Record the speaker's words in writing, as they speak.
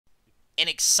An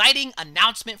exciting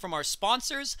announcement from our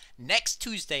sponsors. Next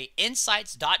Tuesday,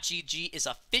 Insights.gg is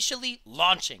officially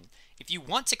launching. If you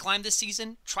want to climb this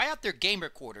season, try out their game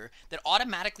recorder that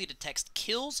automatically detects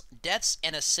kills, deaths,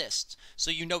 and assists,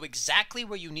 so you know exactly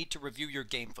where you need to review your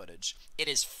game footage. It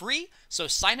is free, so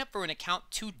sign up for an account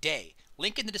today.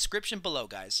 Link in the description below,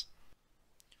 guys.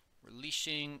 We're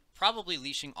leashing, probably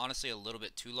leashing honestly a little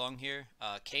bit too long here.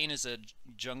 Kayn is a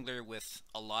jungler with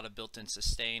a lot of built-in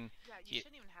sustain. Yeah, you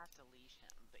shouldn't even have to leash him,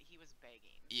 but he was begging.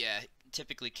 Yeah,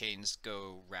 typically Kanes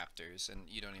go Raptors, and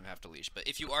you don't even have to leash. But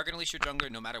if you are going to leash your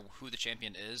jungler, no matter who the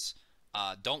champion is,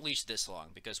 don't leash this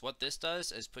long, because what this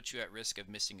does is put you at risk of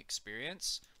missing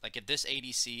experience. Like if this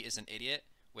ADC is an idiot,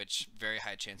 which very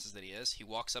high chances that he is, he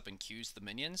walks up and queues the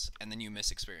minions, and then you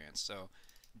miss experience. So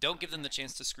don't give them the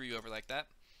chance to screw you over like that.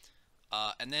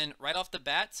 And then right off the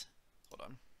bat, hold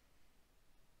on.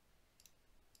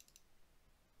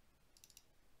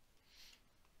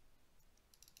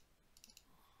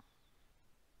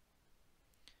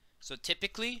 So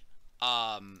typically,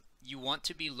 you want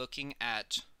to be looking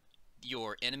at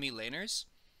your enemy laners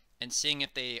and seeing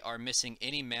if they are missing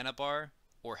any mana bar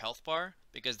or health bar,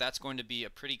 because that's going to be a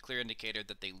pretty clear indicator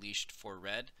that they leashed for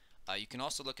red. You can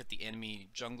also look at the enemy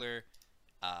jungler.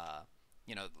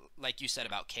 You know, like you said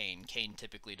about Kayn. Kayn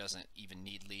typically doesn't even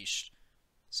need leash,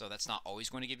 so that's not always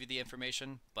going to give you the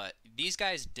information. But these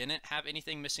guys didn't have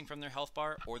anything missing from their health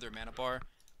bar or their mana bar,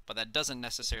 but that doesn't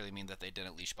necessarily mean that they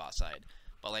didn't leash bot side.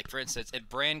 But like for instance, if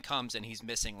Bran comes and he's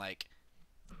missing like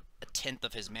a tenth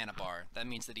of his mana bar, that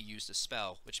means that he used a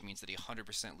spell, which means that he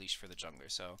 100% leash for the jungler.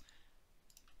 So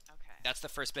Okay. that's the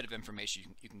first bit of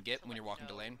information you can get To when let you're you walking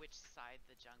to know lane. which side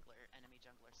the enemy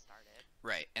jungler started.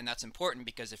 Right, and that's important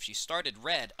because if she started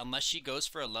red, unless she goes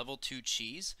for a level 2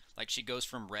 cheese, like she goes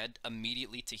from red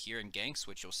immediately to here and ganks,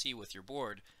 which you'll see with your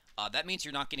board, that means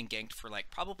you're not getting ganked for like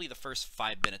probably the first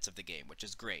 5 minutes of the game, which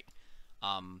is great.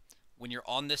 When you're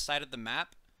on this side of the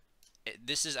map,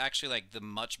 this is actually like the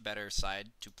much better side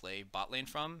to play bot lane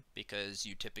from, because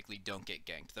you typically don't get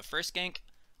ganked. The first gank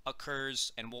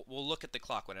occurs, and we'll look at the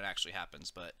clock when it actually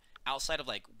happens, but outside of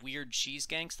like weird cheese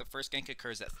ganks, the first gank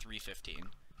occurs at 3:15.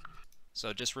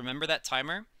 So just remember that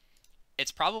timer.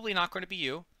 It's probably not going to be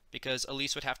you, because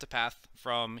Elise would have to path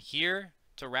from here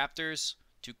to Raptors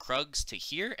to Krugs to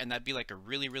here, and that'd be like a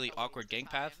really, really awkward gank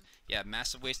path. Yeah,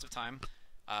 massive waste of time.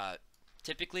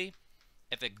 Typically,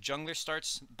 if a jungler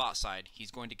starts bot side,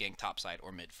 he's going to gank top side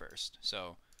or mid first.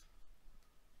 So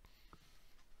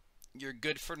you're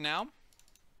good for now.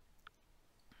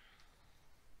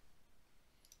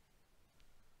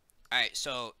 Alright,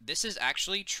 so this is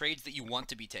actually trades that you want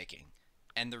to be taking.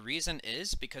 And the reason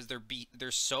is because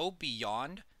they're so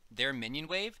beyond their minion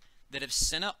wave that if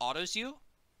Senna autos you,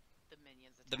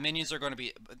 the minions are going to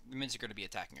be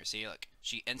attacking her. See, look,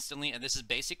 she instantly, and this is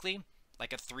basically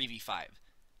like a 3v5.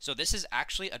 So this is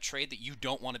actually a trade that you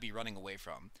don't want to be running away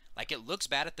from. Like, it looks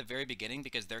bad at the very beginning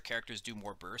because their characters do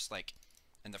more burst, like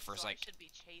in the first, So I like, should be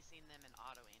chasing them and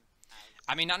autoing.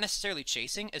 I mean, not necessarily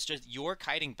chasing, it's just you're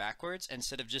kiting backwards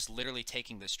instead of just literally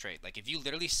taking this trade. Like, if you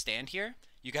literally stand here,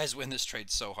 you guys win this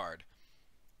trade so hard.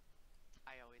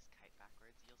 I always kite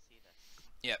backwards. You'll see this.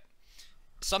 Yep.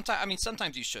 Sometimes, I mean,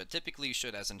 sometimes you should. Typically, you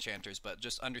should as enchanters, but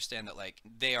just understand that, like,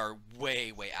 they are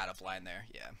way, way out of line there.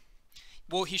 Yeah.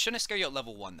 Well, he shouldn't scare you at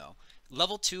level 1, though.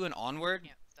 Level 2 and onward,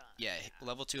 Can't stun. yeah,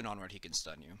 level 2 and onward, he can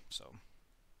stun you, so.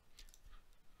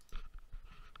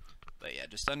 But yeah,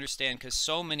 just understand, because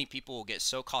so many people will get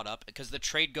so caught up, because the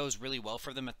trade goes really well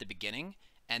for them at the beginning,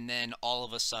 and then all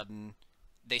of a sudden,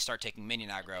 they start taking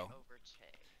minion aggro.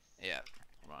 Yeah. Okay.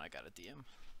 Hold on, I got a DM.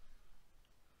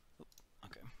 Oop,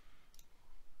 okay.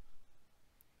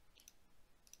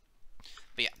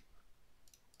 But yeah.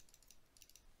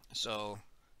 So,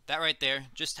 that right there,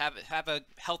 just have a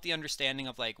healthy understanding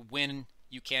of like when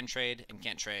you can trade and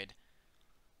can't trade.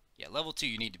 Yeah, level 2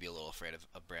 you need to be a little afraid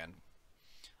of Brand.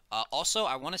 Also,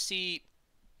 I want to see,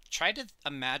 try to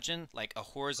imagine like a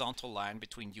horizontal line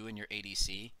between you and your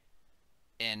ADC.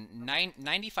 And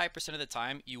 95% of the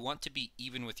time, you want to be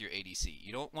even with your ADC.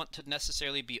 You don't want to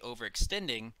necessarily be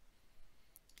overextending,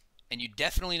 and you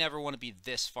definitely never want to be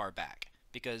this far back.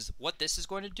 Because what this is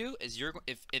going to do is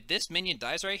if this minion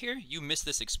dies right here, you miss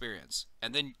this experience.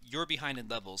 And then you're behind in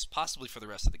levels, possibly for the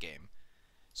rest of the game.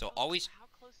 So always... How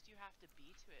close do you have to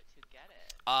be to it to get it?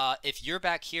 If you're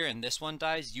back here and this one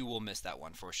dies, you will miss that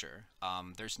one for sure.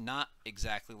 There's not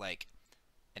exactly like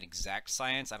an exact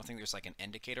science. I don't think there's like an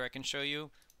indicator I can show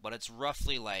you, but it's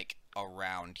roughly like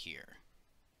around here.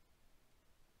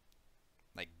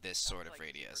 Like this sort of Like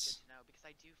radius. super good to know, because I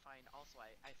I do find also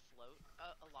I float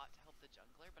a lot to help the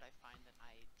jungler, but I find that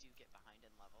I do get behind in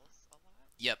levels a lot.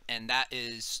 Yep, and that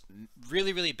is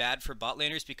really really bad for bot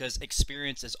laners because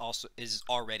experience is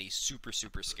already super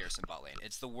scarce in bot lane.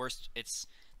 It's the worst. It's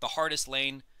the hardest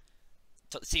lane.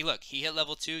 See, look, he hit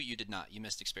level 2. You did not. You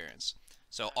missed experience.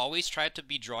 So always try to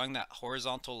be drawing that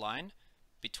horizontal line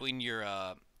between your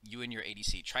you and your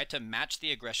ADC. Try to match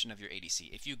the aggression of your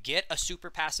ADC. If you get a super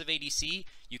passive ADC,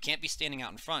 you can't be standing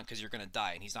out in front because you're gonna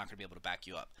die and he's not gonna be able to back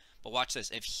you up. But watch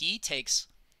this.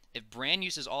 If Bran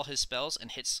uses all his spells and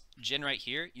hits Jhin right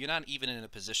here, you're not even in a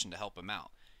position to help him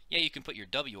out. Yeah, you can put your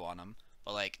W on him,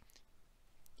 but like,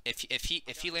 if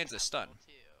he lands a stun,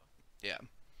 yeah.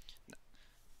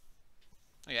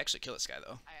 Oh, you actually kill this guy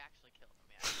though. I actually killed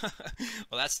him. Yeah.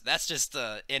 Well, that's just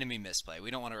enemy misplay. We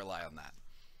don't want to rely on that.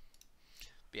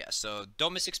 But yeah, so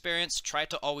don't miss experience. Try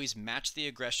to always match the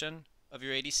aggression of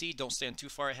your ADC. Don't stand too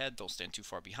far ahead. Don't stand too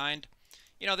far behind.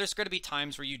 You know, there's going to be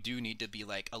times where you do need to be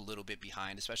like a little bit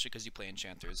behind, especially because you play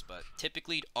enchanters. But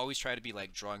typically, always try to be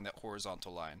like drawing that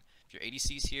horizontal line. If your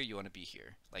ADC's here, you want to be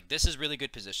here. Like this is really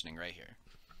good positioning right here.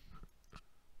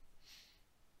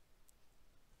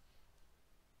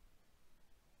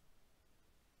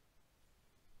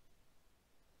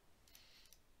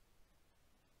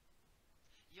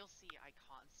 You'll see I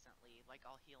constantly, like,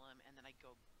 I'll heal him and then I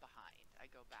go behind. I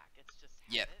go back. It's just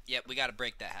Yep, habit. yep. We got to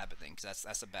break that habit thing because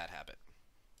that's a bad habit.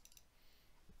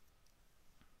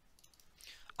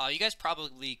 You guys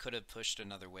probably could have pushed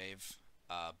another wave,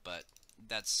 but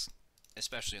that's,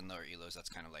 especially in lower elos, that's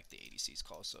kind of like the ADC's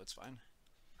call, so it's fine.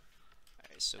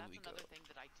 Alright, so That's we another go. thing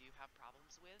that I do have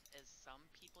problems with is some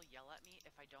people yell at me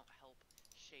if I don't help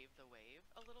shave the wave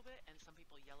a little bit, and some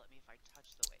people yell at me if I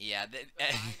touch the wave. Yeah,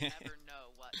 I never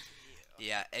know what to do.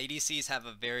 yeah, ADCs have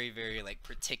a very like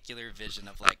particular vision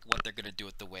of like what they're gonna do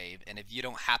with the wave, and if you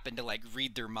don't happen to like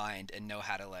read their mind and know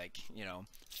how to like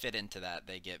fit into that,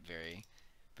 they get very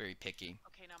picky.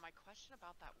 Okay, now my question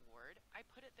about that ward, I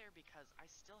put it there because I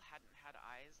still hadn't had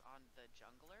eyes on the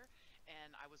jungler,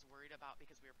 and I was worried about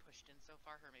because we were pushed in so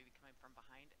far, her maybe coming from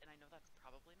behind, and I know that's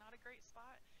probably not a great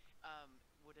spot.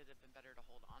 Would it have been better to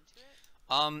hold on to it?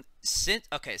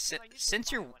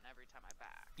 Since you're one every time I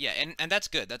back. yeah, and that's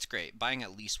good. That's great. Buying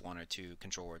at least 1 or 2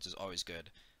 control wards is always good.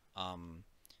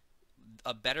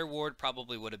 A better ward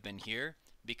probably would have been here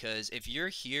because if you're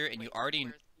here and Wait, you already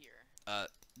where's here?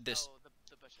 this Oh,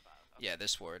 the bush above. Okay. yeah,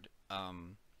 this ward.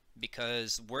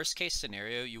 Because worst case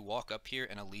scenario, you walk up here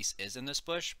and Elise is in this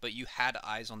bush, but you had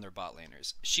eyes on their bot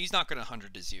laners. She's not gonna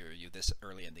 100 to 0 you this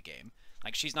early in the game.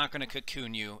 Like she's not gonna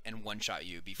cocoon you and one shot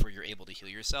you before you're able to heal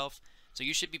yourself. So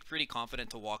you should be pretty confident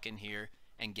to walk in here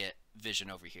and get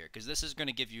vision over here, because this is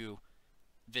gonna give you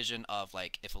vision of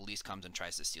like if Elise comes and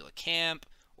tries to steal a camp,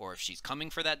 or if she's coming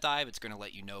for that dive, it's gonna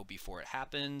let you know before it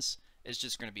happens. It's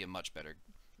just gonna be a much better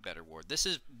ward. This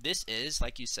is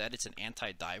like you said, it's an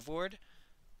anti-dive ward,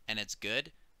 and it's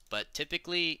good. But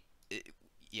typically,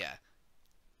 yeah,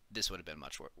 this would have been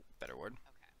much better ward.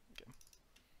 Okay. Okay.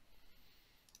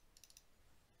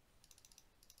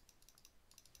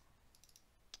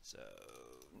 So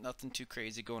nothing too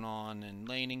crazy going on in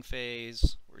laning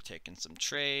phase. We're taking some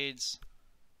trades.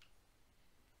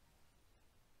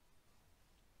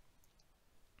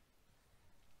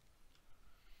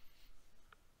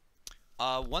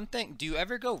 One thing, do you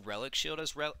ever go Relic Shield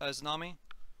as Nami?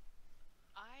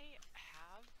 I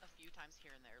have a few times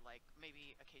here and there, like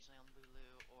maybe occasionally on Lulu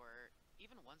or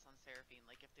even once on Seraphine,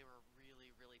 like if they were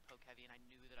really poke heavy and I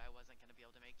knew that I wasn't going to be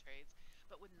able to make trades.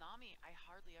 But with Nami, I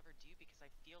hardly ever do because I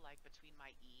feel like between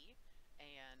my E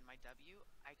and my W,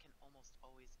 I can almost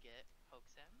always get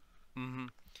pokes in. Mm-hmm.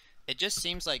 It just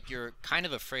seems like you're kind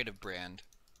of afraid of Brand,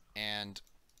 and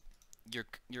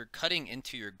you're cutting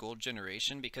into your gold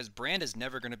generation because Brand is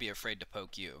never going to be afraid to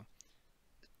poke you.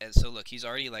 And so look, he's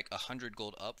already like 100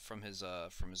 gold up from his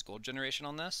gold generation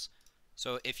on this.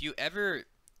 So if you ever,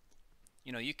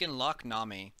 you can lock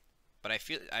Nami, but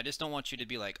I just don't want you to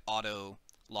be like auto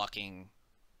locking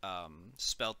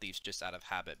spell thieves just out of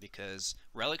habit, because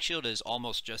Relic Shield is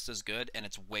almost just as good and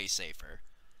it's way safer.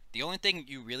 The only thing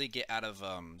you really get out of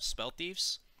spell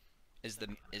thieves is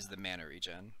the mana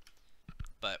regen,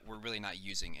 but we're really not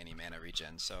using any mana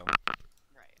regen, so.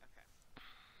 Right, okay.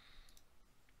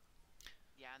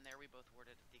 Yeah, and there we both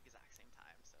warded at the exact same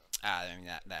time, so. I mean,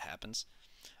 that happens.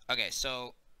 Okay,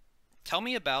 so tell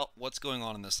me about what's going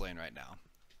on in this lane right now.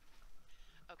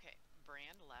 Okay,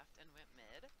 Brand left and went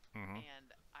mid, Mm-hmm.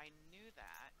 and I knew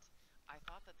that. I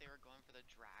thought that they were going for the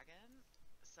dragon,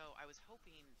 so I was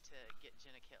hoping to get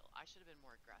Jhin a kill. I should have been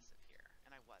more aggressive here,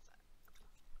 and I wasn't.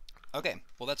 Okay,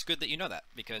 well that's good that you know that,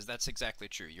 because that's exactly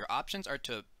true. Your options are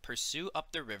to pursue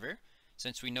up the river,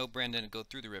 Since we know Brandon didn't go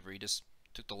through the river, he just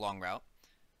took the long route.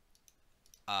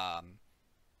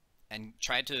 And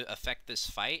tried to affect this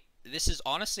fight. This is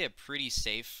honestly a pretty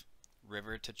safe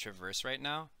river to traverse right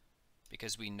now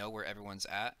because we know where everyone's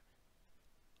at.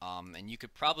 And you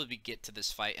could probably get to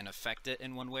this fight and affect it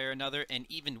in one way or another. And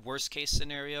even worst case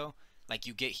scenario, like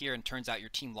you get here and turns out your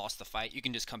team lost the fight, you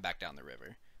can just come back down the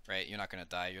river, right? You're not going to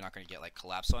die. You're not going to get like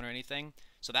collapsed on or anything.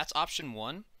 So that's option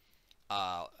one.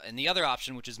 And the other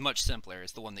option, which is much simpler,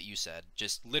 is the one that you said.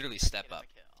 Just literally step up.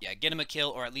 Yeah, get him a kill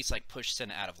or at least like push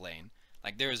Senna out of lane.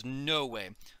 Like there is no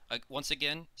way. Once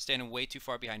again, standing way too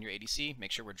far behind your ADC.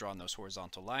 Make sure we're drawing those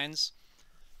horizontal lines.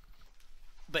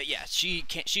 But yeah, she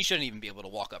shouldn't even be able to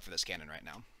walk up for this cannon right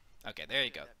now. Okay, there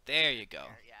you go. There you go.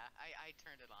 Yeah, I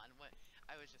turned it on.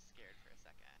 I was just scared for a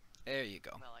second. There you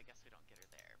go. Well, I guess we don't get her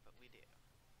there, but we do.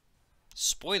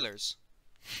 Spoilers.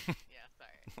 Yeah,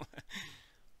 sorry.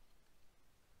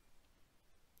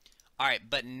 Alright,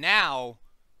 but now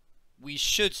we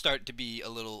should start to be a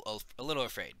little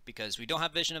afraid because we don't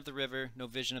have vision of the river, no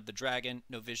vision of the dragon,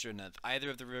 no vision of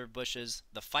either of the river bushes.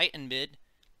 The fight in mid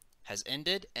has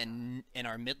ended, and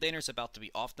our mid laner is about to be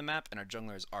off the map, and our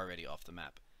jungler is already off the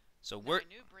map. So I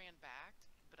knew Bran backed,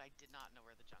 but I did not know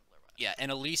where the jungler was. Yeah, and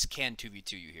Elise can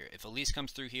 2v2 you here. If Elise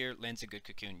comes through here, lands a good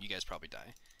cocoon, you guys probably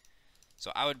die.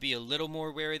 So I would be a little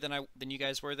more wary than you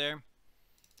guys were there.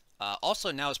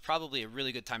 Also, now is probably a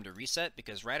really good time to reset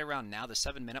because right around now, the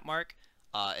 7-minute mark,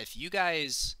 if you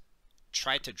guys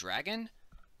try to dragon,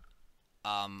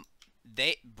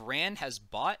 Bran has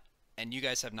bought, and you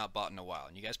guys have not bought in a while,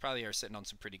 and you guys probably are sitting on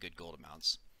some pretty good gold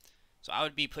amounts. So I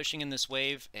would be pushing in this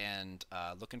wave and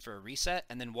looking for a reset,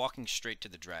 and then walking straight to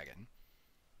the dragon.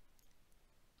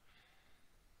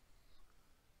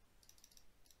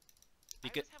 I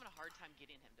was having a hard time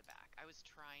getting him to back. I was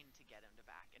trying to get him to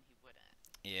back, and he wouldn't.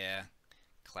 Yeah,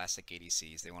 classic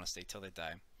ADCs. They want to stay till they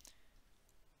die.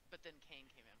 But then Kane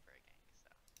came in for a gank, so.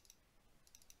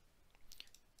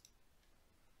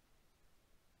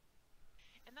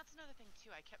 And that's another thing, too.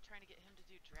 I kept trying to get him to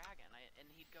do dragon, and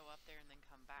he'd go up there and then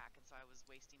come back, and so I was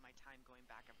wasting my time going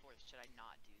back and forth. Should I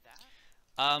not do that?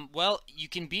 Well, you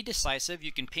can be decisive.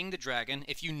 You can ping the dragon.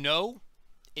 If you're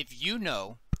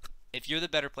the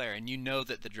better player and you know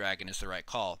that the dragon is the right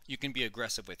call, you can be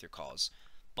aggressive with your calls.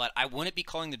 But I wouldn't be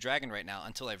calling the dragon right now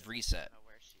until I've reset. I don't know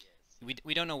where she is.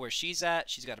 We don't know where she's at.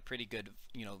 She's got a pretty good,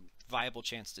 viable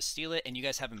chance to steal it, and you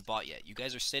guys haven't bought yet. You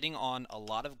guys are sitting on a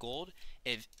lot of gold.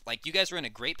 If you guys are in a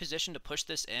great position to push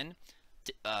this in,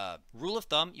 rule of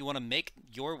thumb, you want to make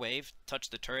your wave touch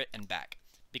the turret and back.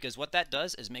 Because what that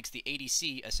does is makes the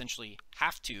ADC essentially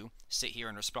have to sit here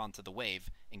and respond to the wave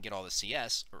and get all the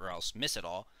CS, or else miss it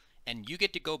all. And you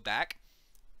get to go back,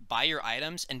 buy your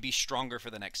items, and be stronger for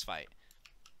the next fight.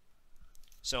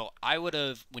 So I would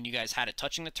have, when you guys had it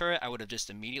touching the turret, I would have just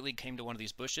immediately came to one of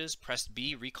these bushes, pressed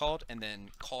B, recalled, and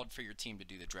then called for your team to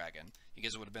do the dragon. You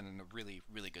guys would have been in a really,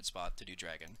 really good spot to do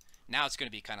dragon. Now it's going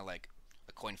to be kind of like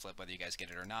a coin flip whether you guys get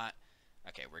it or not.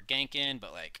 Okay, we're ganking,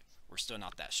 but we're still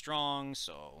not that strong,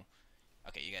 so...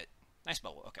 Okay, you get... Nice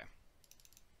bubble, okay.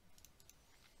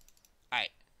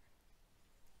 Alright.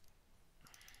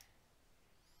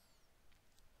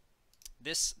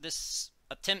 This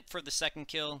attempt for the second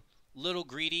kill, little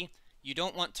greedy. You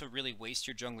don't want to really waste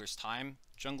your jungler's time.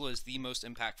 Jungle is the most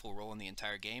impactful role in the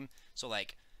entire game. So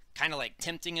kind of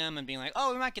tempting him and being like,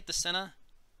 oh, we might get the Senna.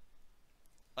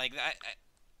 I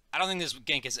don't think this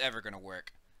gank is ever going to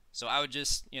work. So I would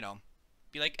just,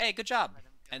 be like, hey, good job.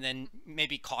 And then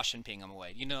maybe caution ping him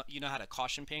away. You know how to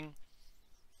caution ping?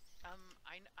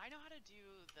 I know how to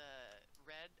do the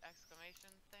red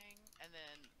exclamation thing and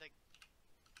then the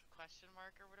question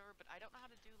mark or whatever, but I don't know how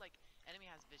to do enemy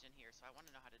has vision here, so I want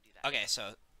to know how to do that. Okay,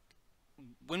 so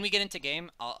when we get into game,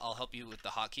 I'll help you with the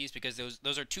hotkeys because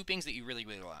those are two pings that you really,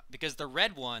 really want. Because the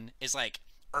red one is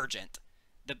urgent.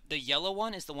 The yellow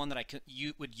one is the one that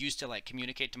you would use to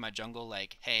communicate to my jungle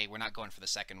hey, we're not going for the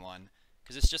second one,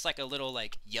 because it's just a little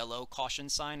yellow caution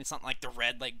sign. It's not the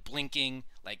red blinking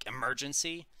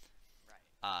emergency.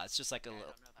 Right. It's just a little. I don't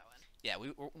know that one. Yeah,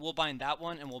 we'll bind that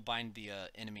one and we'll bind the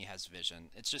enemy has vision.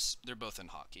 It's just they're both in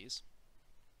hotkeys.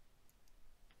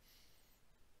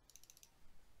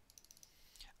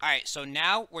 All right, so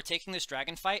now we're taking this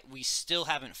dragon fight. We still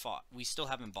haven't fought. We still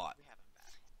haven't bought. We haven't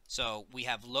backed. So we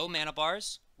have low mana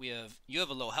bars. You have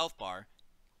a low health bar.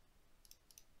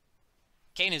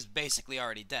 Kane is basically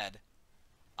already dead.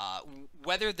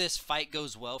 Whether this fight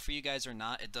goes well for you guys or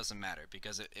not, it doesn't matter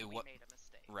because we made a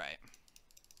mistake. Right.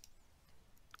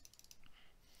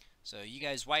 So you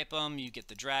guys wipe them. You get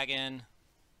the dragon.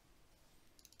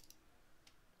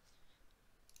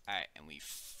 All right, and we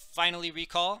finally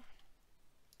recall.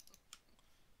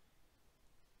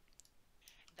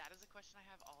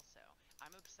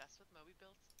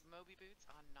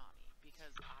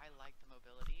 because I like the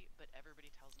mobility, but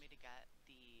everybody tells me to get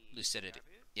the Lucidity. CDR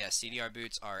boots. Yeah, CDR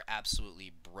boots are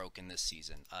absolutely broken this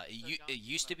season. So It don't use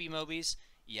used to be Mobies. Mobies.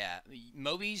 Yeah,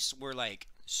 Mobies were like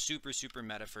super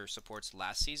meta for supports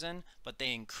last season, but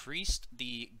they increased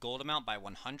the gold amount by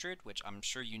 100, which I'm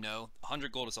sure you know.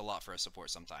 100 gold is a lot for a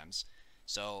support sometimes.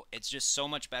 So it's just so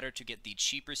much better to get the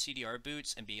cheaper CDR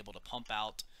boots and be able to pump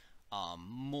out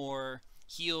more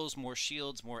heals, more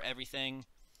shields, more everything,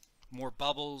 more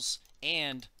bubbles,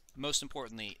 and most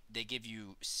importantly, they give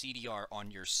you CDR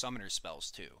on your summoner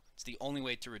spells too. It's the only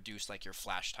way to reduce like your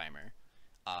flash timer,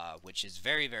 which is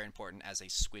very important as a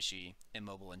squishy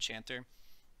immobile enchanter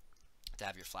to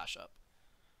have your flash up.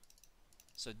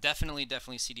 So definitely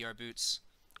CDR boots.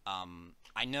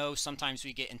 I know sometimes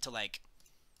we get into like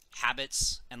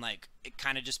habits and like it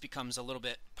kind of just becomes a little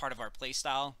bit part of our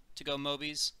playstyle to go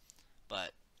Mobies,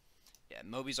 but yeah,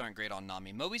 Mobies aren't great on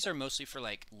Nami. Mobies are mostly for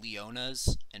like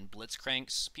Leonas and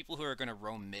Blitzcranks, people who are going to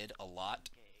roam mid a lot.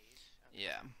 Engage. Okay.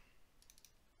 Yeah.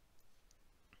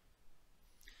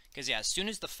 Because yeah, as soon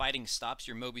as the fighting stops,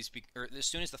 your Mobies or as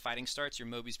soon as the fighting starts, your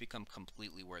Mobies become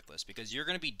completely worthless because you're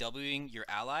going to be Wing your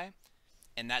ally,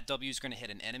 and that W is going to hit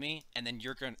an enemy, and then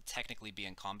you're going to technically be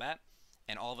in combat,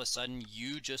 and all of a sudden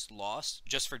you just lost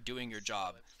just for doing your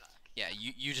job. So it sucks. Yeah,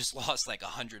 you just lost like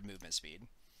 100 movement speed.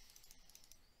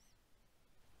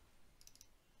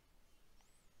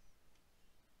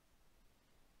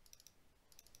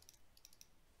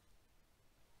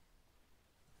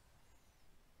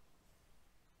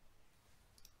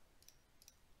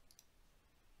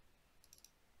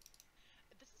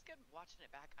 This is good watching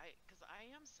it back. Because I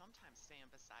am sometimes staying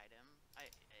beside him.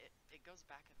 It goes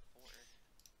back and forth.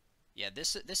 Yeah,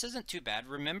 this isn't too bad.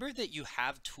 Remember that you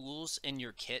have tools in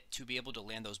your kit to be able to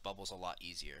land those bubbles a lot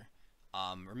easier.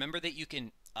 Remember that you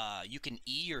can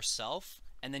E yourself,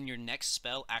 and then your next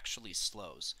spell actually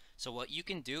slows. So what you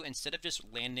can do instead of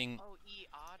just landing, Oh, E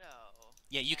auto.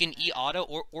 yeah, you And can E then auto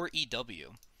or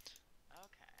EW, okay.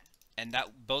 and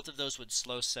that both of those would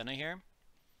slow Senna here.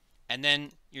 And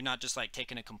then you're not just like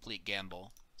taking a complete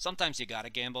gamble. Sometimes you gotta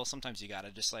gamble. Sometimes you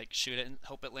gotta just like shoot it and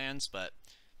hope it lands, but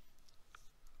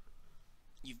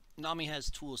Nami has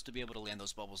tools to be able to land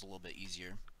those bubbles a little bit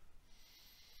easier.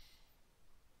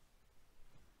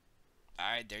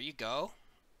 Alright, there you go.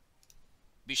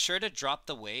 Be sure to drop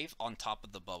the wave on top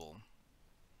of the bubble.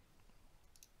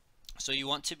 So you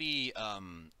want to be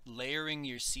layering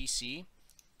your CC.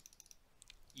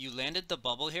 You landed the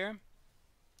bubble here.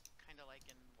 Kind of like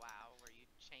in WoW where you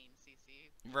chain CC.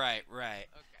 Right. Okay.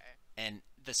 And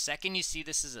the second you see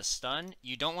this is a stun,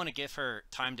 you don't want to give her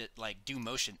time to like do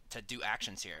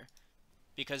actions here.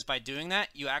 Because by doing that,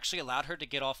 you actually allowed her to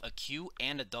get off a Q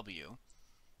and a W.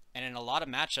 And in a lot of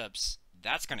matchups,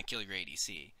 that's going to kill your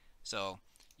ADC. So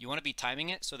you want to be timing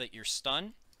it so that you're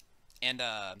stunned. And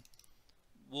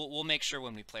we'll make sure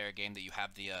when we play our game that you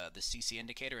have the CC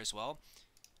indicator as well.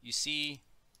 You see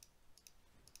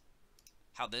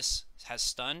how this has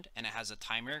stunned and it has a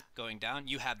timer going down?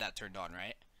 You have that turned on,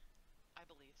 right? I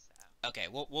believe so. Okay,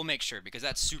 we'll make sure because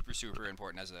that's super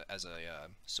important as a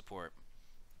support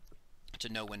to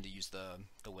know when to use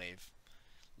the wave.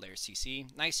 Layer CC.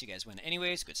 Nice, you guys win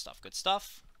anyways. Good stuff.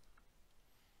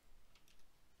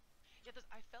 Yeah,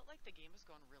 I felt like the game was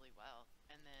going really well,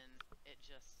 and then it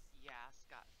just Yas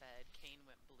got fed, Kane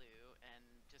went blue, and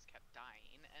just kept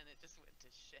dying, and it just went to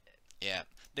shit. Yeah.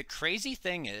 The crazy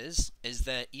thing is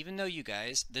that even though you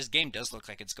guys, this game does look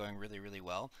like it's going really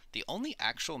well, the only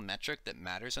actual metric that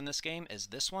matters in this game is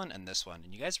this one and this one,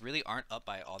 and you guys really aren't up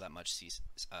by all that much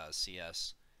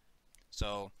CS.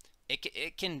 So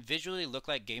it can visually look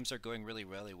like games are going really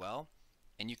well,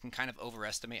 and you can kind of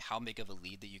overestimate how big of a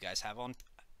lead that you guys have on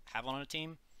a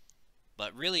team.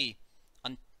 But really,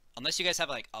 unless you guys have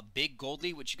like a big gold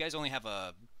lead, which you guys only have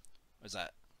a, what is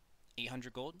that,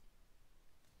 800 gold?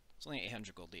 It's only an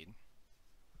 800 gold lead,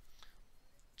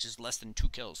 which is less than 2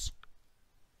 kills.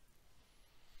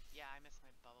 Yeah, I missed my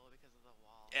bubble because of the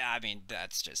wall. Yeah, I mean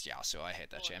that's just Yasuo. I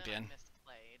hate that champion. And then I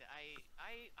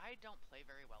misplayed. I don't play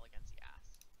very well against Yas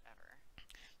ever.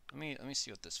 Let me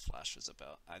see what this flash was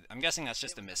about. I'm guessing that's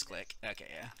just a was a misclick. miss. Okay,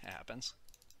 yeah, it happens.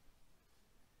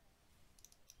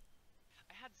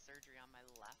 I had surgery on my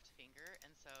left finger,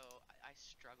 and so I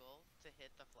struggle to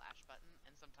hit the flash button,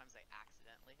 and sometimes I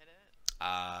accidentally hit it.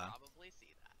 Probably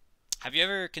see that. Have you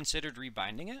ever considered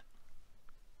rebinding it?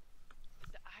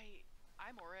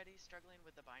 I'm already struggling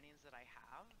with the bindings that I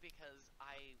have because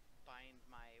I bind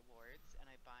my wards and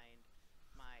I bind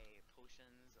my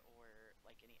potions or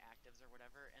like any actives or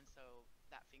whatever, and so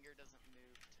that finger doesn't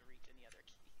move to reach any other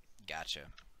keys. Gotcha.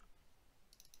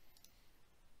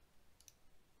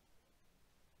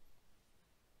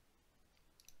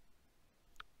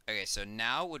 Okay, so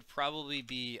now would probably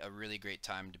be a really great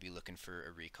time to be looking for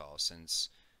a recall since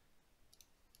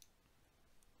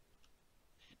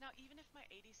Now, even if my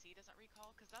ADC doesn't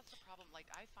recall, because that's the problem. Like,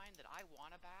 I find that I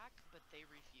want to back, but they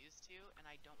refuse to, and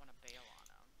I don't want to bail on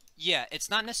them. yeah, it's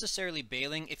not necessarily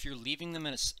bailing if you're leaving them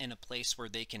in a place where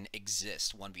they can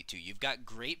exist 1v2. You've got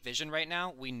great vision right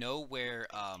now. We know where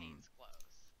Kane's close.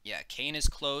 yeah, Kane is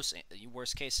close.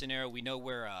 Worst case scenario, we know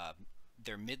where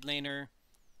their mid laner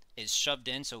is shoved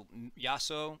in, so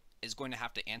Yasuo is going to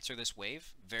have to answer this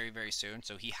wave very, very soon.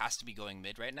 So he has to be going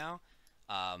mid right now.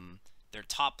 Their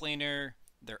top laner,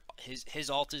 his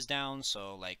ult is down,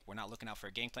 so like we're not looking out for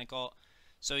a gangplank ult.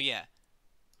 So yeah,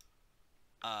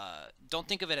 don't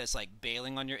think of it as like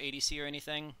bailing on your ADC or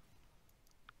anything.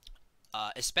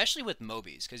 Especially with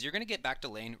Mobies, because you're gonna get back to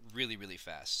lane really, really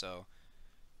fast. So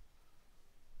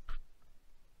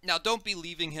now don't be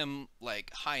leaving him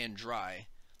like high and dry.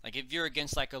 Like if you're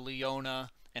against like a Leona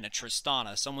and a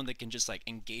Tristana, someone that can just like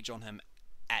engage on him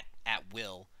at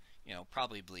will, you know,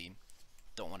 probably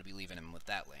don't want to be leaving him with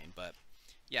that lane. But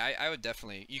yeah, I would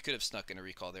definitely. You could have snuck in a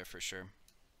recall there for sure.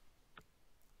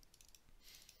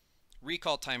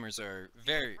 Recall timers are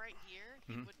very. Right here,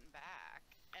 he wouldn't back,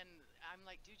 and I'm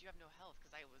like, dude, you have no health,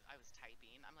 because I was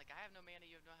typing. I'm like, I have no mana,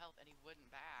 you have no health, and he wouldn't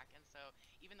back, and so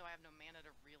even though I have no mana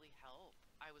to really help,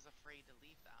 I was afraid to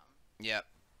leave them. Yep.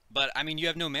 But I mean, you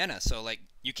have no mana, so like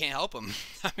you can't help him.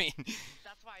 I mean,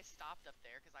 That's why I stopped up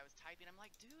there, because I was typing. I'm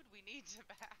like, dude, we need to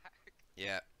back.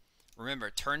 yeah. Remember,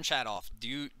 turn chat off.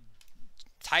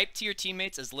 Type to your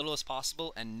teammates as little as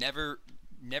possible, and never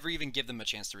even give them a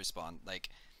chance to respond. Like,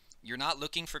 you're not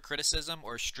looking for criticism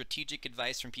or strategic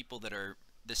advice from people that are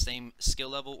the same skill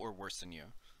level or worse than you.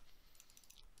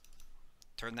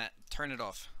 Turn it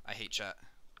off. I hate chat.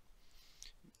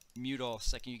 Mute all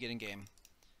second you get in game.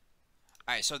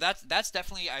 Alright, so that's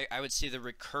definitely I would say the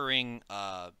recurring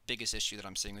biggest issue that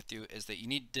I'm seeing with you is that you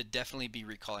need to definitely be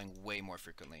recalling way more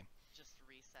frequently. Just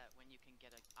reset when you can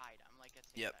get an item, like a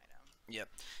Yep. item. Yep.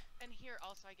 And here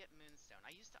also I get Moonstone.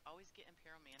 I used to always get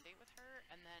Imperial Mandate with her,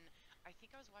 and then I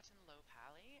think I was watching Low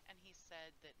Pally, and he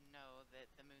said that no, that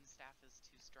the Moonstaff is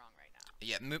too strong right now.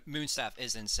 Yeah, Moonstaff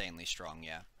is insanely strong,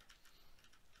 yeah.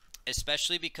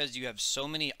 Especially because you have so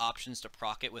many options to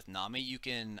proc it with Nami. You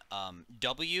can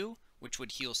W, which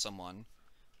would heal someone,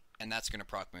 and that's going to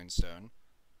proc Moonstone.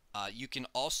 You can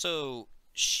also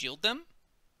shield them,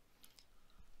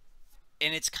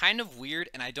 and it's kind of weird,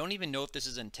 and I don't even know if this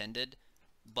is intended,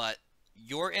 but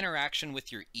your interaction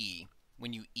with your E,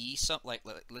 when you E like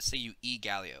let's say you E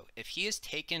Galio, if he has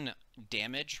taken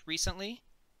damage recently,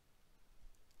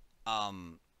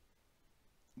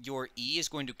 your E is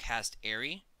going to cast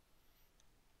Airy,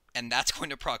 and that's going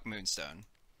to proc Moonstone.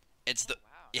 It's the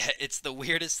wow. Yeah, it's the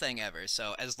weirdest thing ever.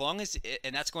 So as long as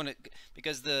and that's going to,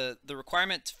 because the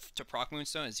requirement to proc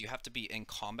Moonstone is you have to be in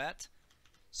combat.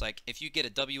 It's like if you get a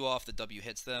W off, the W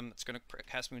hits them, it's going to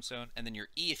cast Moonstone, and then your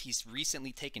E if he's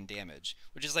recently taken damage,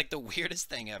 which is like the weirdest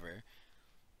thing ever.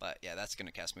 But yeah, that's going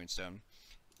to cast Moonstone.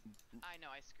 I know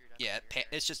I screwed up. Yeah,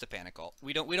 it's just a panic ult.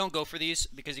 We don't go for these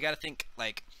because you got to think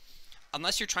like,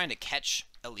 unless you're trying to catch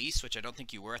Elise, which I don't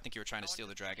think you were. I think you were trying to steal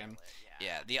the dragon.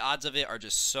 Yeah, the odds of it are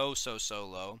just so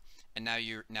low, and now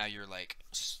you're like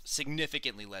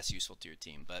significantly less useful to your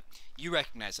team. But you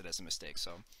recognize it as a mistake,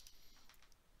 so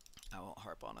I won't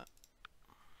harp on it.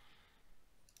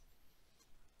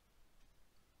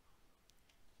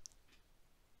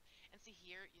 And see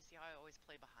here, you see how I always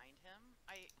play behind him?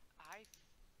 I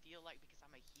feel like because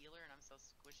I'm a healer and I'm so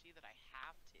squishy that I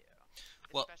have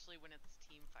to. Especially when it's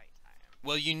team fight time.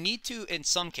 Well, you need to in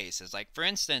some cases. Like for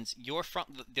instance,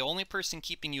 the only person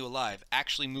keeping you alive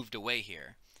actually moved away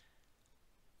here.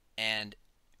 And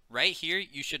right here,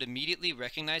 you should immediately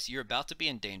recognize you're about to be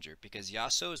in danger because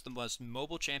Yasuo is the most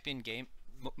mobile champion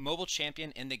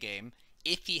in the game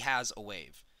if he has a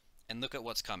wave. And look at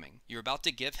what's coming. You're about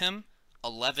to give him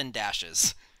 11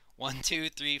 dashes. 1, 2,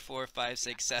 3, 4, 5,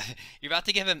 6, 7. You're about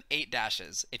to give him 8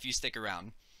 dashes if you stick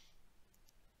around.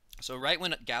 So right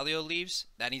when Galio leaves,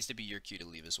 that needs to be your cue to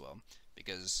leave as well.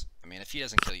 Because, I mean, if he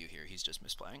doesn't kill you here, he's just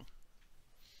misplaying.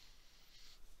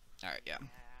 Alright, yeah.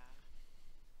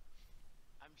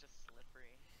 I'm just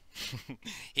slippery.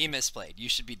 He misplayed. You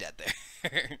should be dead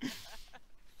there.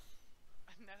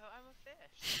 No, I'm a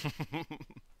fish.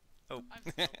 Oh.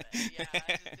 I'm still dead. Yeah,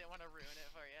 I just didn't want to ruin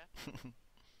it for you.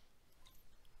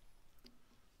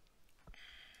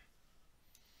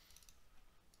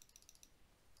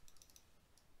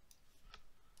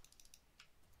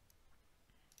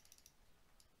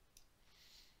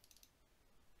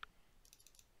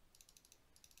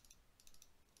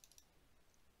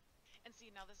 And see,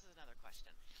 now this is another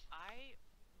question. I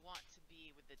want to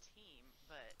be with the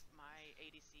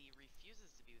ABC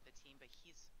refuses to be with the team, but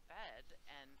he's fed,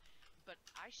 and but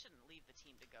I shouldn't leave the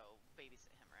team to go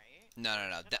babysit him, right? No, no, Or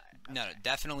no, should I? no, no. Okay.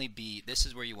 Definitely be. This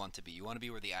is where you want to be. You want to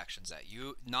be where the action's at.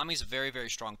 Nami's a very, very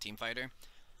strong team fighter.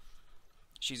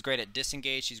 She's great at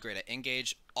disengage. She's great at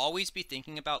engage. Always be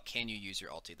thinking about, can you use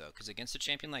your ulti though? Because against a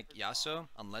champion like Yasuo,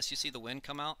 unless you see the wind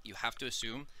come out, you have to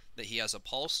assume that he has a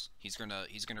pulse. He's gonna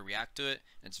react to it,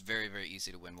 and it's very, very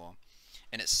easy to win wall.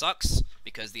 And it sucks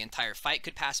because the entire fight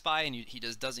could pass by and he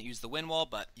doesn't use the wind wall,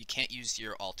 but you can't use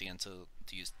your ulti until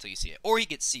you see it, or he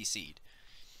gets CC'd.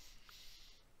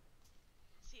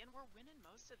 See, and we're winning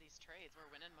most of these trades.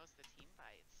 We're winning most of the team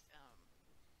fights.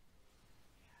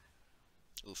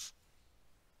 Oof.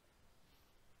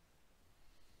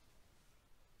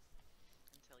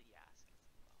 Until Yas gets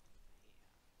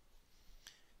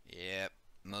involved. Yep,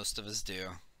 most of us do.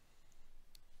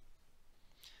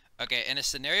 Okay, in a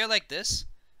scenario like this,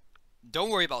 don't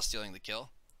worry about stealing the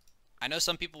kill. I know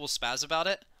some people will spaz about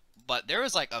it, but there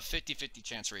is like a 50-50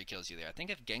 chance where he kills you there. I think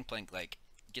if Gangplank like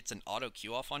gets an auto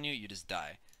Q off on you, you just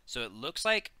die. So it looks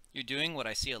like you're doing what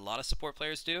I see a lot of support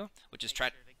players do, which is Make sure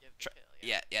to give the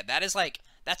kill, yeah, that is like,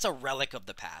 that's a relic of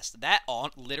the past. That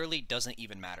literally doesn't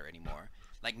even matter anymore.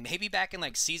 Like maybe back in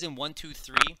like season 1, 2,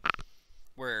 3,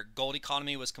 where gold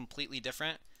economy was completely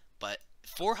different, but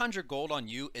 400 gold on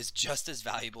you is just as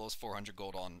valuable as 400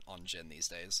 gold on Jhin these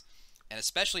days. And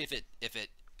especially if it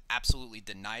absolutely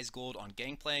denies gold on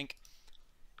Gangplank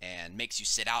and makes you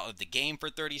sit out of the game for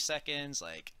 30 seconds,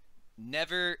 like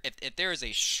never, if there is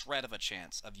a shred of a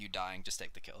chance of you dying, just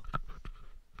take the kill.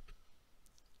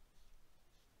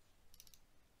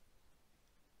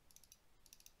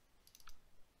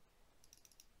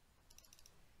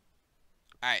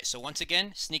 Alright, so once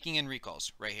again, sneaking in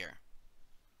recalls right here.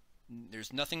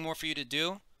 There's nothing more for you to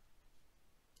do.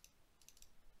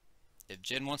 If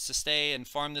Jhin wants to stay and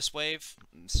farm this wave,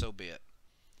 so be it.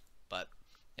 But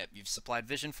yep, you've supplied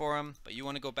vision for him, but you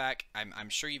want to go back. I'm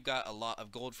sure you've got a lot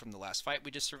of gold from the last fight we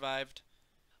just survived.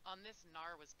 On this,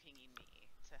 Gnar was pinging me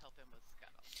to help him with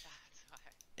Scuttle. That's why.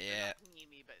 Yeah. Not pinging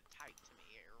me, but typed to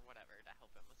me or whatever to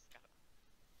help him with Scuttle.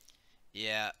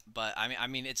 Yeah, but I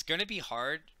mean, it's gonna be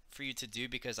hard for you to do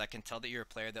because I can tell that you're a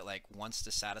player that like wants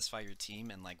to satisfy your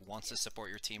team and like wants to support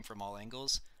your team from all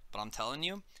angles. But I'm telling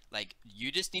you, like,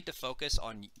 you just need to focus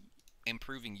on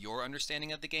improving your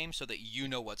understanding of the game so that you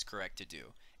know what's correct to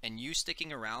do. And you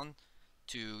sticking around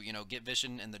to, you know, get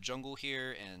vision in the jungle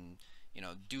here and, you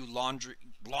know, do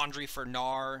laundry for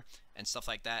Gnar and stuff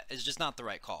like that is just not the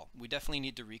right call. We definitely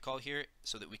need to recall here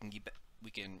so that we can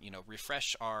you know,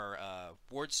 refresh our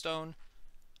ward stone,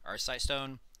 our sight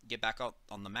stone, get back out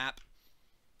on the map,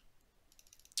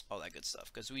 all that good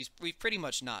stuff. Because we've pretty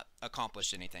much not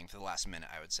accomplished anything for the last minute,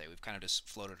 I would say. We've kind of just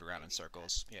floated around in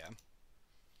circles. Yeah.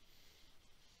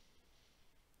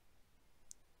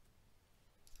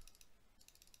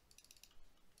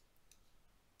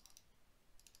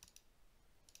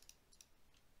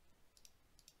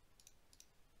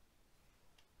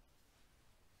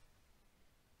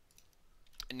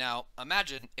 Now,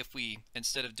 imagine if we,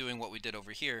 instead of doing what we did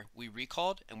over here, we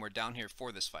recalled and we're down here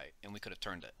for this fight, and we could have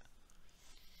turned it.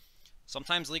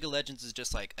 Sometimes League of Legends is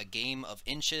just like a game of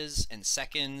inches and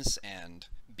seconds and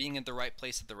being in the right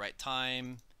place at the right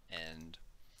time, and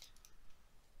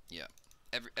yeah,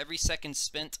 every second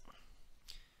spent.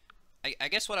 I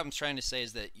guess what I'm trying to say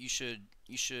is that you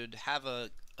should have a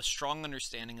strong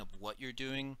understanding of what you're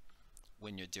doing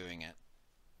when you're doing it.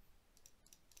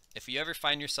 If you ever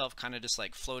find yourself kind of just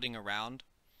like floating around,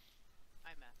 I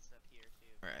messed up here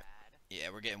too. right? Bad. Yeah,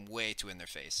 we're getting way too in their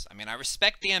face. I mean, I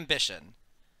respect the ambition,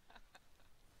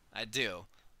 I do,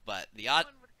 but the odd.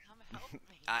 No one would come help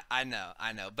me.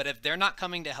 I know, but if they're not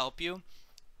coming to help you,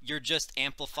 you're just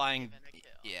amplifying. Given a kill.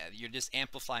 Yeah, you're just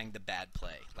amplifying the bad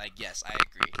play. Like, yes, I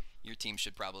agree. Your team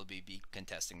should probably be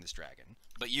contesting this dragon,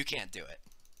 but you can't do it.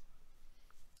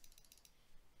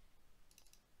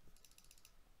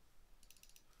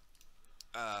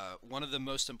 One of the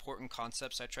most important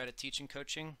concepts I try to teach in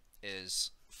coaching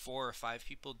is 4 or 5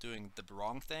 people doing the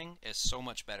wrong thing is so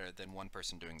much better than one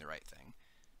person doing the right thing.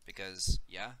 Because,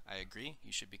 yeah, I agree,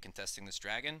 you should be contesting this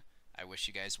dragon. I wish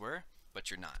you guys were, but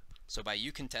you're not. So by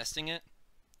you contesting it,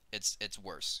 it's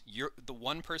worse. You're the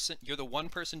one person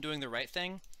doing the right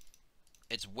thing.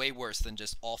 It's way worse than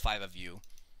just all 5 of you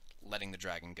letting the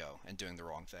dragon go and doing the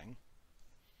wrong thing.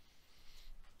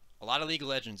 A lot of League of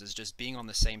Legends is just being on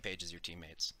the same page as your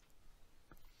teammates.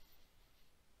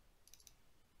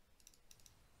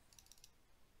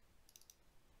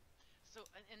 So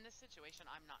in this situation,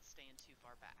 I'm not staying too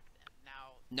far back then.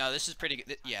 Now. No, this is pretty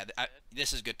good. Yeah, good.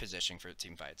 this is good positioning for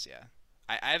team fights. Yeah,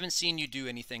 I haven't seen you do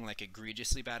anything like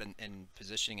egregiously bad in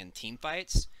positioning in team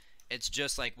fights. It's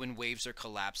just like when waves are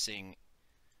collapsing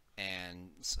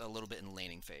and a little bit in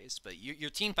laning phase. But your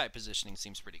team fight positioning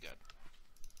seems pretty good.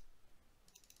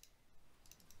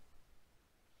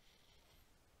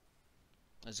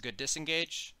 That's a good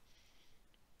disengage.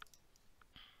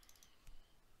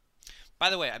 By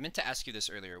the way, I meant to ask you this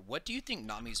earlier. What do you think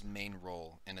Nami's main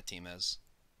role in a team is?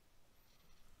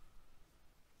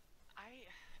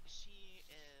 She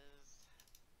is,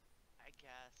 I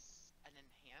guess, an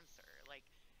enhancer. Like,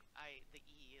 the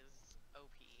E is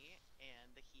OP,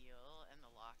 and the heal and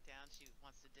the lockdown. She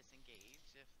wants to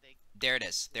disengage if they There it get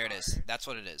is. too There it is. hard. That's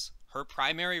what it is. Her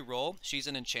primary role, she's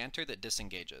an enchanter that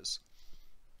disengages.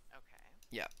 Okay.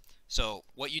 Yeah. So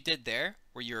what you did there,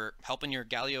 where you're helping your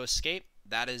Galio escape,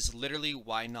 that is literally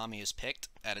why Nami is picked.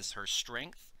 That is her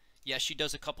strength. Yes, she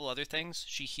does a couple other things.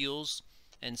 She heals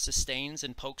and sustains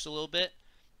and pokes a little bit,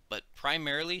 but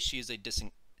primarily she is a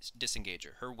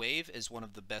disengager. Her wave is one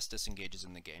of the best disengages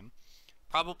in the game.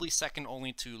 Probably second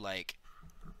only to like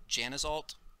Janna's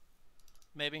ult,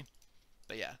 maybe.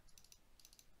 But yeah.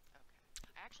 Okay.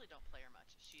 I actually don't play her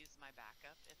much. She's my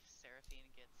backup if Seraphine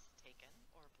gets taken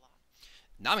or blocked.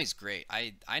 Nami's great.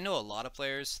 I know a lot of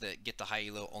players that get the high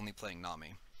elo only playing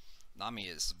Nami. Nami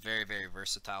is very, very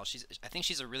versatile. I think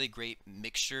she's a really great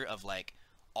mixture of like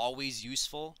always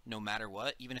useful no matter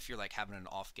what, even if you're like having an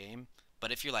off game.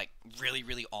 But if you're like really,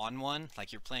 really on one,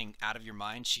 like you're playing out of your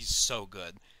mind, she's so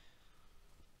good.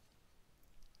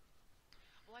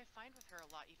 Well, I find with her a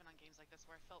lot, even on games like this,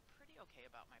 where I felt pretty okay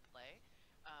about my play,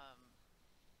 um,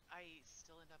 I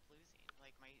still end up losing.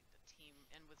 Like my team,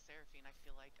 and with Seraphine, I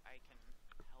feel like I can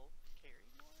help carry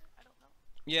more. I don't know.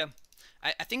 Yeah,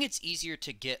 I think it's easier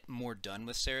to get more done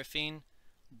with Seraphine,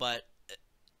 but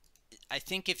I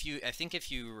think if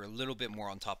you were a little bit more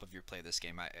on top of your play this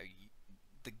game,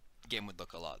 the game would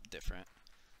look a lot different.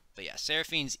 But yeah,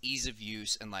 Seraphine's ease of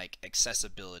use and like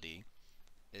accessibility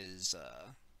is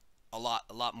a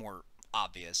lot more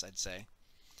obvious, I'd say.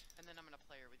 And then I'm gonna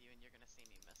play her with you, and you're gonna see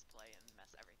me misplay and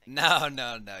mess everything up. No,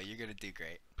 no, no, you're gonna do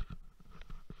great.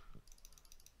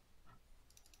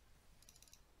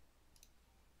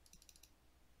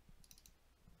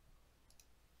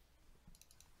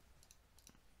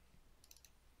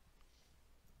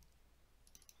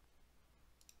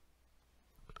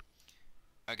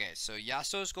 Okay, so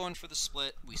Yasuo's going for the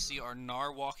split. We see our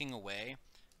Gnar walking away.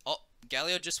 Oh,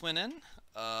 Galio just went in.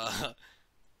 Uh,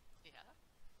 Yeah.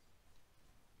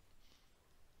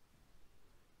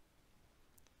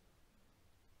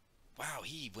 wow,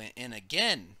 he went in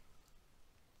again.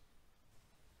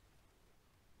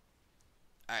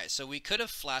 Alright, so we could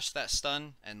have flashed that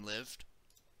stun and lived.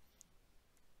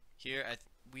 Here,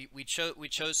 we chose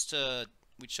to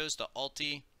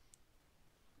ulti,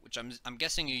 which I'm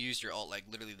guessing you used your ult like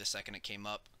literally the second it came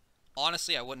up.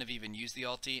 Honestly, I wouldn't have even used the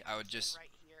ulti. I would And just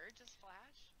right here, just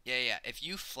flash. yeah. If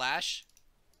you flash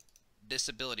this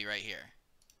ability right here,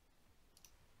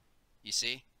 you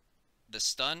see, the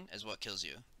stun is what kills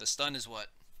you. The stun is what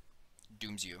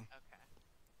dooms you. Okay.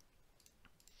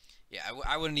 Yeah,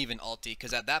 I wouldn't even ulti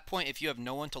because at that point, if you have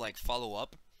no one to like follow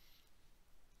up,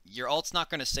 your ult's not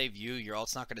gonna save you. Your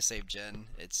ult's not gonna save Jen.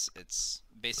 It's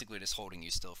basically just holding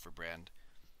you still for Brand.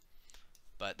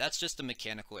 But that's just a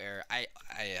mechanical error. I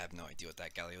have no idea what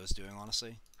that Galio is doing,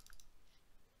 honestly.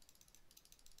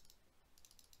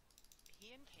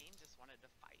 He and Kane just wanted to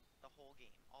fight the whole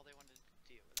game. All they wanted to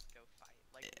do was go fight,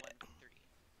 like Yeah. 1v3.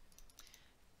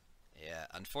 Yeah,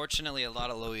 unfortunately, a lot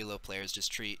of low elo players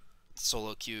just treat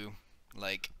solo queue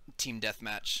like team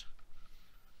deathmatch.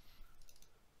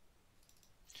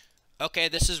 Okay,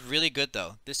 this is really good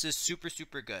though. This is super,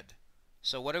 super good.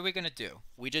 So what are we gonna do?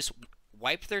 We just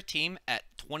wipe their team at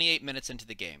 28 minutes into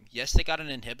the game. Yes, they got an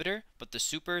inhibitor, but the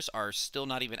supers are still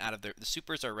not even out of their. The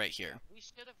supers are right here. We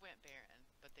should have went Baron,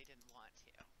 but they didn't want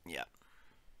to. Yeah.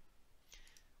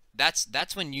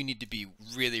 That's when you need to be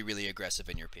really, really aggressive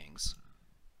in your pings.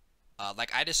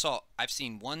 Like I just saw, I've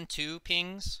seen 1, 2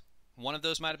 pings. One of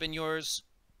those might have been yours.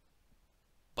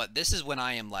 But this is when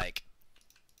I am like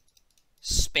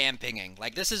spam pinging.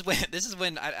 Like this is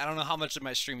when I don't know how much of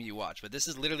my stream you watch, but this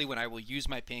is literally when I will use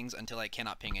my pings until I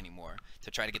cannot ping anymore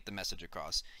to try to get the message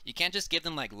across. You can't just give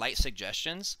them like light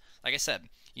suggestions. Like I said,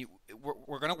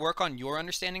 we're gonna work on your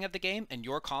understanding of the game and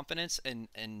your confidence and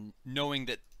knowing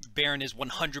that Baron is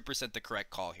 100% the correct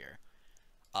call here.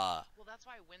 Well, that's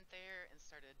why I went there and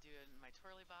started doing my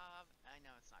twirly bob. I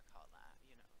know it's not called that,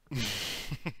 you know.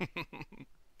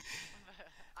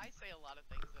 I say a lot of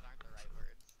things that aren't the right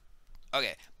words.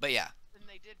 Okay, but yeah. And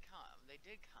they did come. They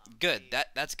did come. Good.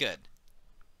 That's good.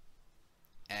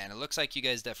 And it looks like you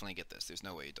guys definitely get this. There's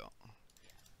no way you don't. Yeah.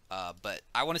 But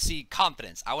I want to see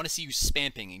confidence. I want to see you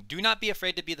spam pinging. Do not be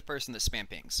afraid to be the person that spam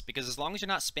pings, because as long as you're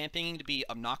not spam pinging to be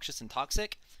obnoxious and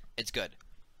toxic, it's good.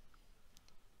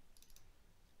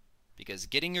 Because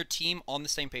getting your team on the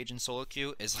same page in solo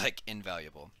queue is like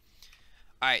invaluable.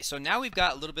 Alright, so now we've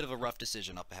got a little bit of a rough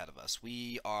decision up ahead of us.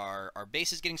 Our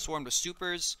base is getting swarmed with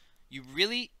supers. You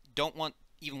really don't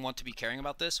even want to be caring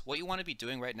about this. What you want to be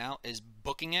doing right now is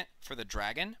booking it for the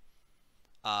dragon.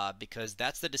 Because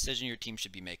that's the decision your team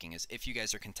should be making, is if you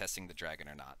guys are contesting the dragon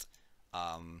or not.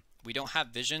 We don't have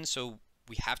vision, so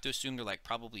we have to assume they're like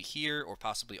probably here or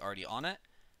possibly already on it.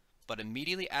 But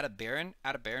immediately at a Baron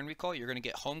recall, you're going to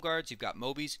get home guards, you've got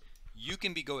Mobies. You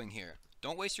can be going here.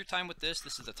 Don't waste your time with this.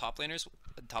 This is the top laner's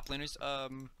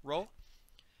role.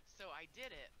 So I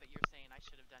did it, but you're saying I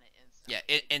should have done it instantly.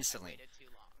 Yeah, instantly. I waited too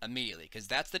long. Immediately, because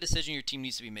that's the decision your team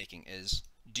needs to be making, is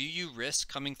do you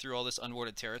risk coming through all this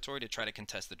unwarded territory to try to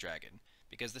contest the dragon?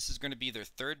 Because this is going to be their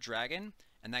third dragon,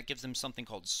 and that gives them something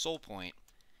called soul point.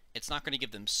 It's not going to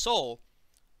give them soul,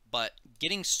 but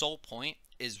getting soul point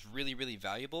is really, really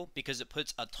valuable because it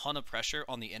puts a ton of pressure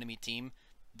on the enemy team.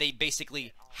 They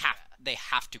basically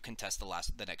have to contest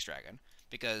the next dragon,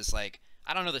 because like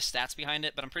I don't know the stats behind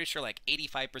it, but I'm pretty sure like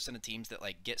 85% of teams that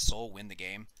like get soul win the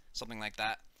game, something like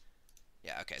that.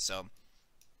 Yeah, okay, so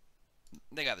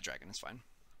they got the dragon, it's fine.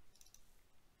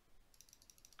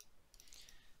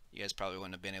 You guys probably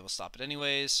wouldn't have been able to stop it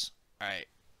anyways. Alright,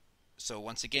 so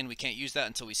once again, we can't use that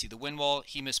until we see the wind wall.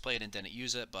 He misplayed and didn't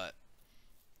use it, but...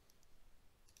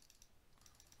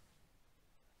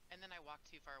 And then I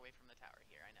walked too far away from the tower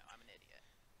here. I know, I'm an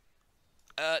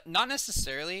idiot. Not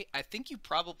necessarily. I think you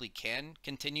probably can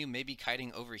continue maybe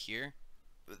kiting over here.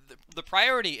 The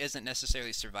priority isn't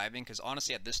necessarily surviving, because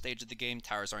honestly at this stage of the game,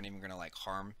 towers aren't even going to like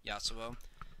harm Yasuo.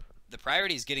 The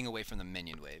priority is getting away from the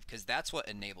minion wave, because that's what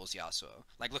enables Yasuo.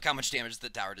 Like, look how much damage the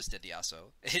tower just did to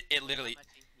Yasuo. It literally...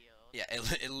 Yeah,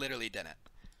 it literally didn't.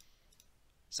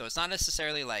 So it's not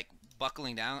necessarily like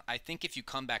buckling down. I think if you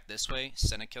come back this way,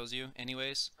 Senna kills you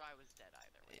anyways. So I was dead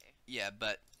either way. Yeah,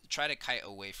 but try to kite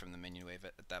away from the minion wave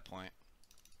at that point.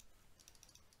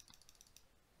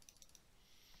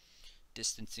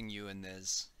 Distancing you and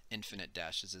there's infinite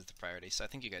dashes is the priority, so I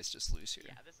think you guys just lose here.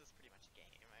 Yeah, this is pretty much a game.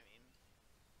 I mean,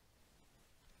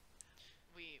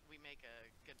 we make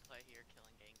a good play here,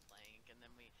 killing Gangplank, and then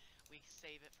we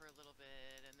save it for a little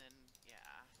bit, and then yeah,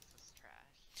 this was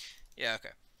trash. Yeah,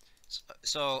 okay.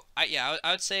 So I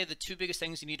would say the two biggest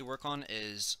things you need to work on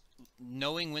is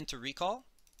knowing when to recall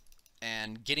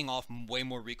and getting off way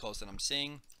more recalls than I'm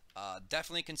seeing.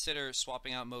 Definitely consider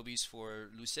swapping out Mobies for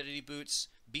Lucidity Boots.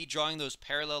 Be drawing those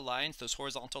parallel lines, those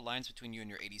horizontal lines between you and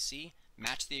your ADC.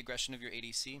 Match the aggression of your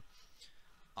ADC.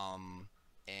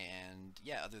 And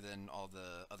yeah, other than all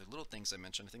the other little things I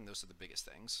mentioned, I think those are the biggest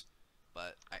things.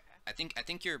 But okay. I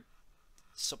think your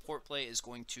support play is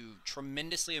going to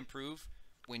tremendously improve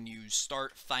when you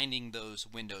start finding those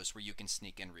windows where you can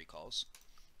sneak in recalls.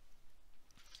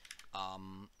 I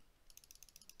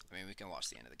mean, we can watch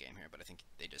the end of the game here, but I think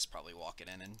they just probably walk it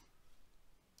in, and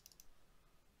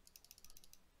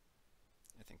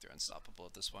I think they're unstoppable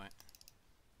at this point.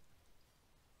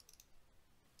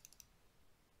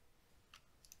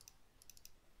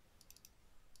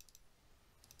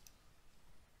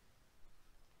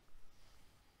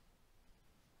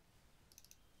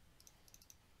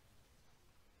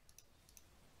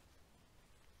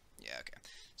 Yeah, okay.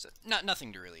 So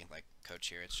nothing to really like coach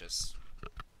here. It's just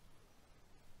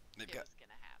they've got.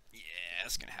 Gonna happen. Yeah,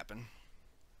 it's gonna happen.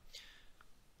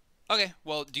 Okay.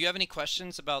 Well, do you have any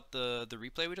questions about the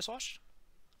replay we just watched?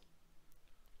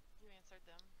 You answered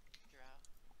them. You're out.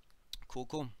 Cool,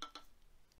 cool.